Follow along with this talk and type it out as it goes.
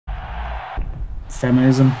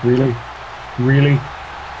Feminism, really? Really?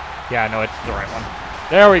 Yeah, no, it's the right one.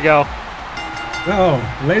 There we go. Oh,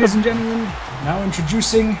 ladies and gentlemen, now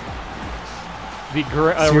introducing the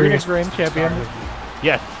Arena Grand Champion.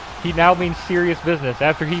 Yes, he now means serious business.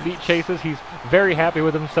 After he beat Chases, he's very happy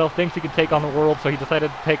with himself, thinks he can take on the world, so he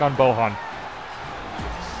decided to take on Bohan.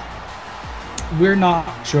 We're not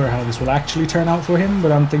sure how this will actually turn out for him,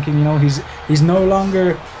 but I'm thinking, you know, he's no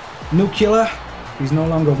longer nuclear, he's no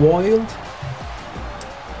longer wild.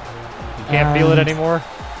 You can't feel it anymore?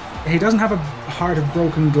 He doesn't have a heart of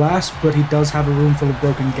broken glass, but he does have a room full of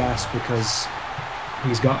broken gas because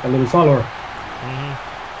he's got a little follower.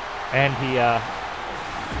 Mm-hmm. And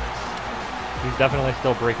he's definitely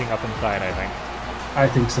still breaking up inside, I think. I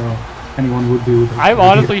think so. Anyone would be. I'm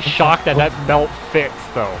honestly shocked that that belt fits,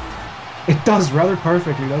 though. It does rather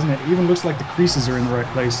perfectly, doesn't it? It even looks like the creases are in the right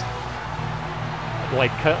place.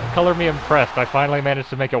 Like, color me impressed. I finally managed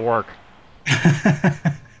to make it work.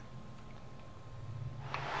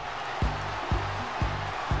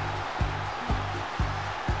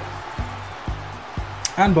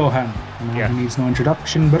 And Bohan. Yes. He needs no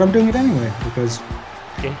introduction, but I'm doing it anyway because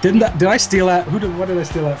did I steal that? What did I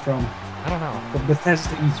steal that from? I don't know. The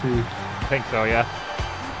Bethesda E3. I think so, yeah.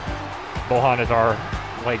 Bohan is our,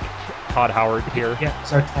 like, Todd Howard here. Yeah,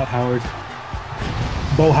 it's our Todd Howard.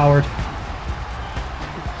 Bo Howard.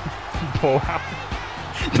 Bo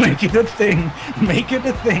Howard. Make it a thing. Make it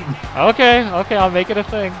a thing. Okay, I'll make it a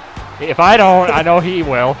thing. If I don't, I know he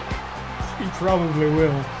will. He probably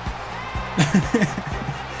will.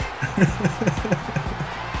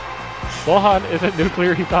 Bohan isn't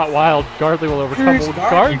nuclear, he's not wild. Gardley will overcome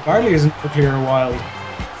Gardley isn't nuclear or wild.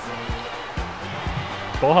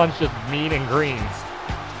 Bohan's just mean and green.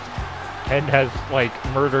 And has, like,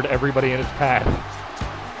 murdered everybody in his path.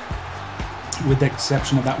 With the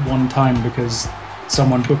exception of that one time because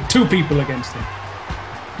someone put 2 people against him.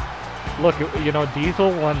 Look, you know,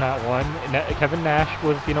 Diesel won that one. Kevin Nash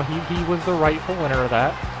was, you know, he was the rightful winner of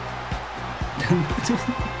that.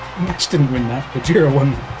 Nash didn't win that, but Jira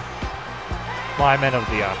won. Well, I meant of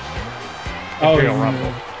the Imperial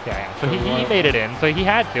Rumble. Yeah. So he made it in, so he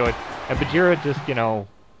had to. And Bajira just, you know,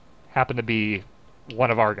 happened to be one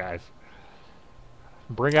of our guys.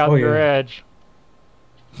 Bring out your edge.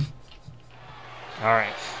 All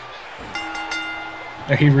right.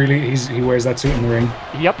 He wears that suit in the ring.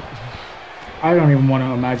 Yep. I don't even want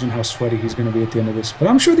to imagine how sweaty he's going to be at the end of this, but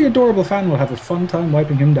I'm sure the adorable fan will have a fun time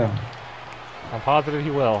wiping him down. I'm positive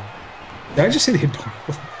he will. Did I just say the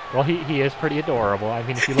adorable? Well, he is pretty adorable. I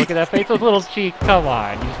mean, if you look at that face, those little cheeks, come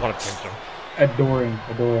on, you just want to pinch him. Adoring,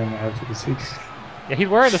 Yeah, he's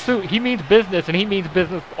wearing the suit. He means business, and he means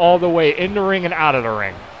business all the way, in the ring and out of the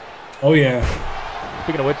ring. Oh, yeah.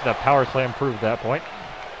 Speaking of which, the power slam proved that point.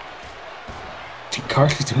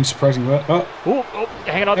 Carly's doing surprisingly well. Oh,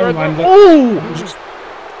 hanging on there. Oh!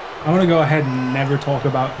 I want to go ahead and never talk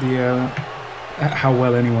about the how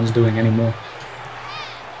well anyone's doing anymore.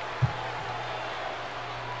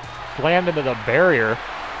 Slammed into the barrier,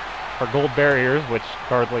 or gold barriers, which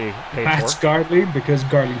Gardley paid for. That's Gardley, because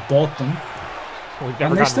Gardley bought them.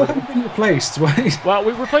 And they still haven't been replaced. Well,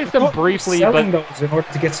 we replaced them briefly, selling those in order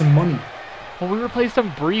to get some money. Well, we replaced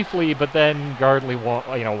them briefly, but then Gardley,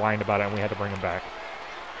 you know, whined about it, and we had to bring them back.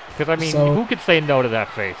 Because I mean, who could say no to that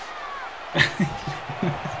face?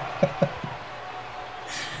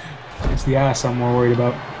 It's the ass I'm more worried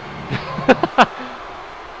about.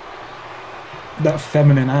 That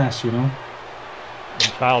feminine ass, you know.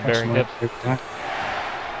 And childbearing hips.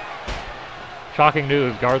 Shocking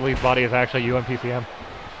news, Gardley's body is actually UMPCM.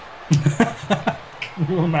 Can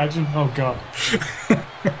you imagine? Oh, God.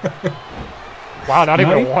 Wow, not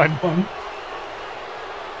even a 1.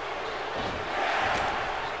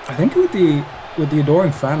 I think with the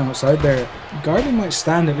adoring fan outside there, Gardley might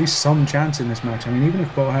stand at least some chance in this match. I mean, even if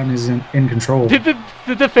Bohan is in control. Did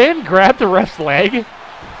the fan grab the ref's leg?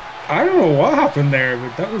 I don't know what happened there,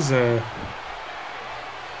 but that was a...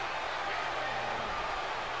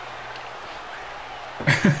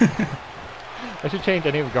 I should change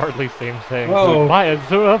any of Gardley's themes saying, "Whoa,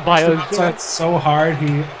 Bayazua." That's so hard,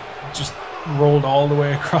 he just rolled all the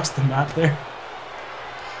way across the mat there.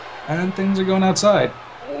 And things are going outside.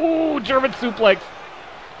 Ooh, German suplex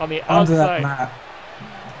on the Onto outside. That mat.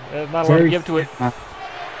 There's not a lot to give to it.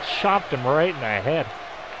 Chopped him right in the head.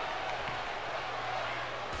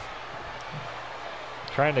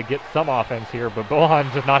 Trying to get some offense here, but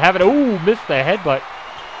Bohan's just not having it. Ooh, missed the headbutt.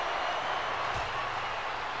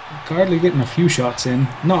 Gardley getting a few shots in.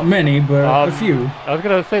 Not many, but a few. I was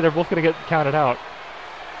going to say they're both going to get counted out.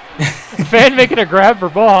 Fan making a grab for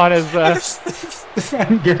Bohan is... the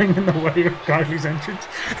fan getting in the way of Gardley's entrance.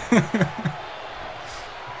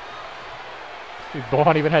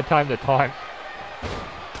 Bohan even had time to taunt.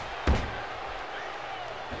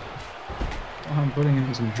 I'm putting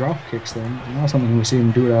in some drop kicks then. Not something we see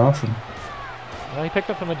him do that often. Well, he picked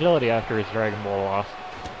up some agility after his Dragon Ball loss.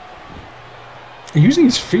 Using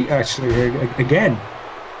his feet actually here again.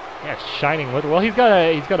 Yeah, shining with. Well, he's got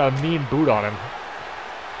a mean boot on him.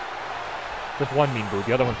 Just one mean boot.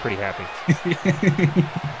 The other one's pretty happy.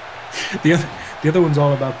 the other one's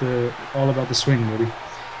all about the swing, really.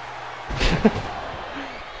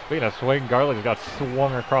 Speaking of swing, Garlic got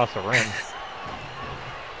swung across the ring.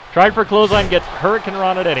 Tried for clothesline, gets Hurricane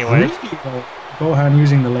Run it anyway. Bohan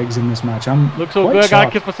using the legs in this match. I'm looks so good. I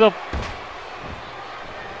gotta kiss myself.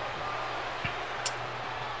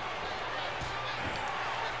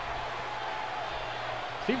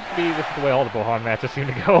 Seems to be this is the way all the Bohan matches seem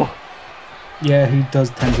to go. Yeah, he does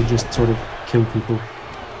tend to just sort of kill people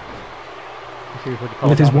with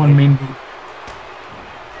his domination. one mean boot.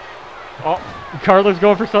 Oh, Carlos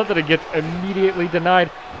going for something and gets immediately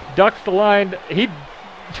denied. Ducks the line. He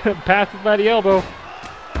passes by the elbow.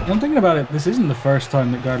 I'm thinking about it. This isn't the first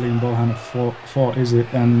time that Gardley and Bohan have fought, is it?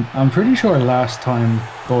 And I'm pretty sure last time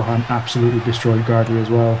Bohan absolutely destroyed Gardley as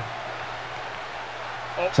well.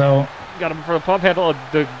 Oh, so got him for a pump handle.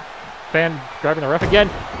 The fan grabbing the ref again.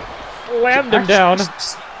 Slammed him down.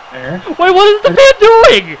 There. Wait, what is the fan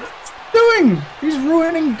doing? He's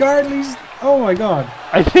ruining Gardley's. Oh my god.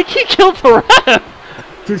 I think he killed the ref.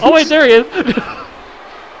 Oh wait, there he is.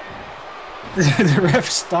 The ref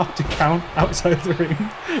stopped to count outside the ring.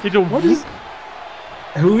 What is?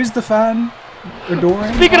 Who is the fan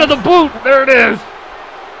adoring? Speaking of the boot, there it is.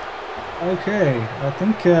 Okay, I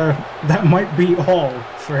think that might be all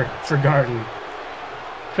for Gardley.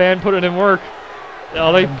 Fan put it in work.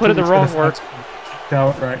 Oh, they put it in the wrong work.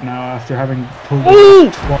 Out right now after having pulled. Ooh!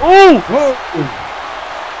 Ooh! Whoa!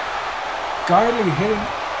 Gardley hitting.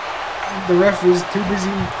 The ref was too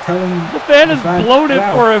busy telling the fan is bloated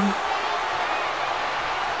for him.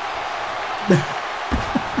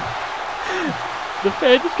 The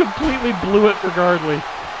fan just completely blew it for Gardley.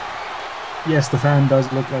 Yes, the fan does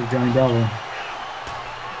look like Johnny Bravo.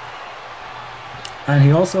 And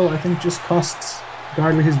he also, I think, just costs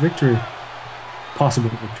Gardley his victory. Possible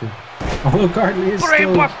victory. Although Gardley is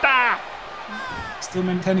still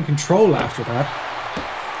maintaining control after that.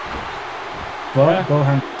 But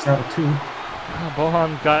Bohan gets out too.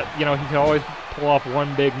 Bohan got, he can always pull off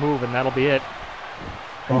one big move and that'll be it.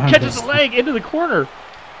 Bohan catches the leg into the corner.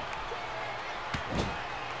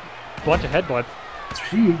 Bunch of headbutts.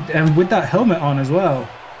 And with that helmet on as well.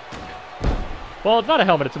 Well, it's not a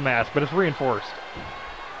helmet, it's a mask, but it's reinforced.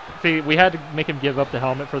 See, we had to make him give up the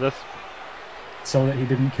helmet for this. So that he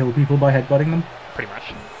didn't kill people by headbutting them? Pretty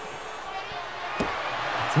much.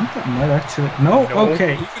 I think that might actually... No?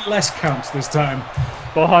 Okay, even less counts this time.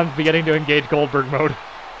 Bohan's beginning to engage Goldberg mode.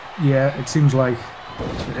 Yeah, it seems like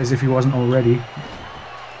as if he wasn't already.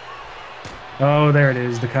 Oh, there it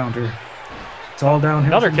is, the counter. It's all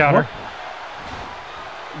downhill. Another counter.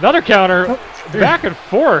 Another counter. Oh, back and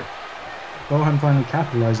forth. Bohan finally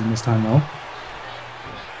capitalizing this time, though.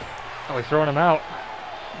 Oh, he's throwing him out.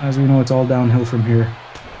 As we know, it's all downhill from here.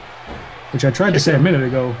 Which I tried to say a minute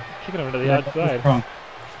ago. Kicking him to the outside. Wrong.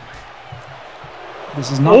 This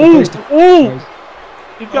is not the place to...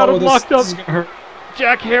 He's got him locked up.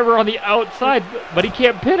 Jackhammer on the outside, but he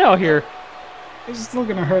can't pin out here. He's still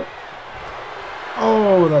going to hurt.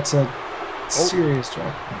 Oh, that's a serious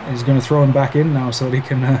drop. He's going to throw him back in now so that he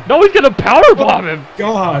can... No, he's going to powerbomb him.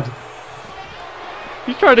 God.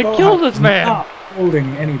 He's trying to kill this man. Not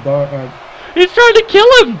holding any bar... He's trying to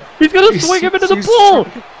kill him! He's gonna swing him into the pool!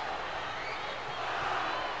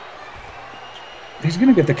 He's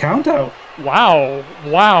gonna get the count out. Wow.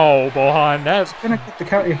 Wow, Bohan. That's gonna get the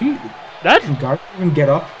count. That's Gardley can get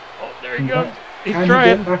up. Oh, there he goes. He's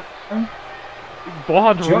trying.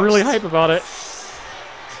 Bohan's really hype about it.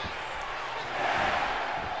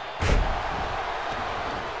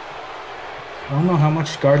 I don't know how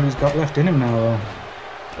much Gardley's got left in him now, though.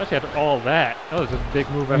 Especially after all that. That was a big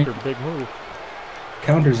move after big move.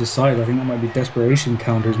 Counters aside, I think that might be desperation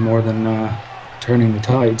counters more than turning the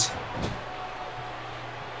tides.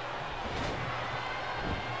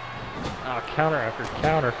 Oh, counter after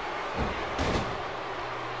counter.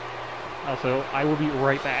 Also, I will be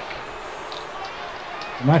right back.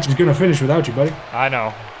 The match is going to finish without you, buddy. I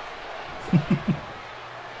know.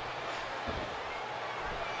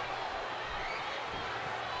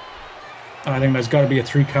 I think that's got to be a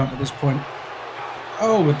 3 count at this point.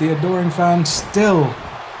 Oh, with the adoring fan still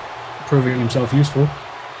proving himself useful.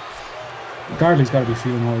 Gardley's got to be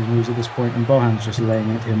feeling all his moves at this point, and Bohan's just laying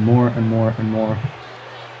it in more and more and more.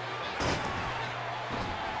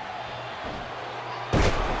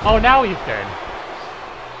 Oh, now he's dead.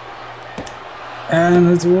 And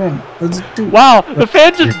it's a win. Let's do. Wow, the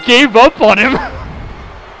fan just gave up on him.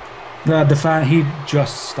 The fan, he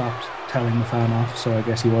just stopped telling the fan off, so I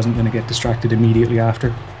guess he wasn't going to get distracted immediately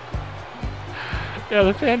after. Yeah,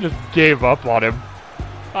 the fan just gave up on him.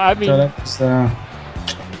 I mean, so that's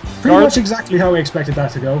pretty much exactly how we expected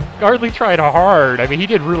that to go. Gardley tried hard. I mean, he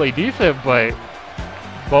did really decent, but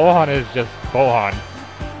Bohan is just Bohan.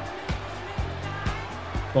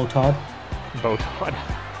 Botod. Botod.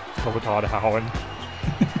 Botod Howen.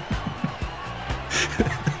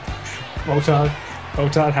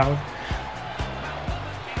 Botod Howen.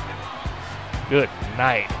 Good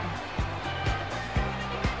night.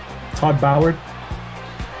 Todd Boward.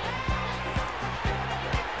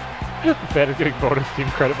 The fan is getting bonus team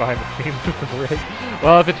credit behind the scenes. This is rigged.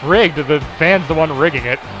 Well, if it's rigged, the fan's the one rigging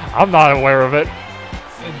it. I'm not aware of it.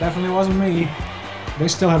 It definitely wasn't me. They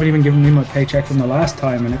still haven't even given me my paycheck from the last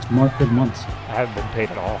time, and it's marked with months. I haven't been paid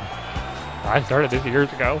at all. I started this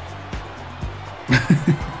years ago.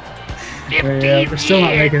 Yeah, we're still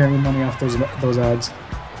not making any money off those ads.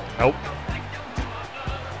 Nope.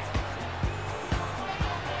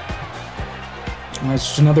 It's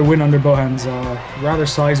just another win under Bohan's rather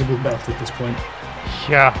sizable belt at this point.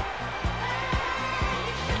 Yeah.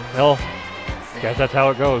 Well, guess that's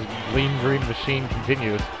how it goes. Lean Green Machine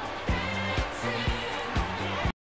continues.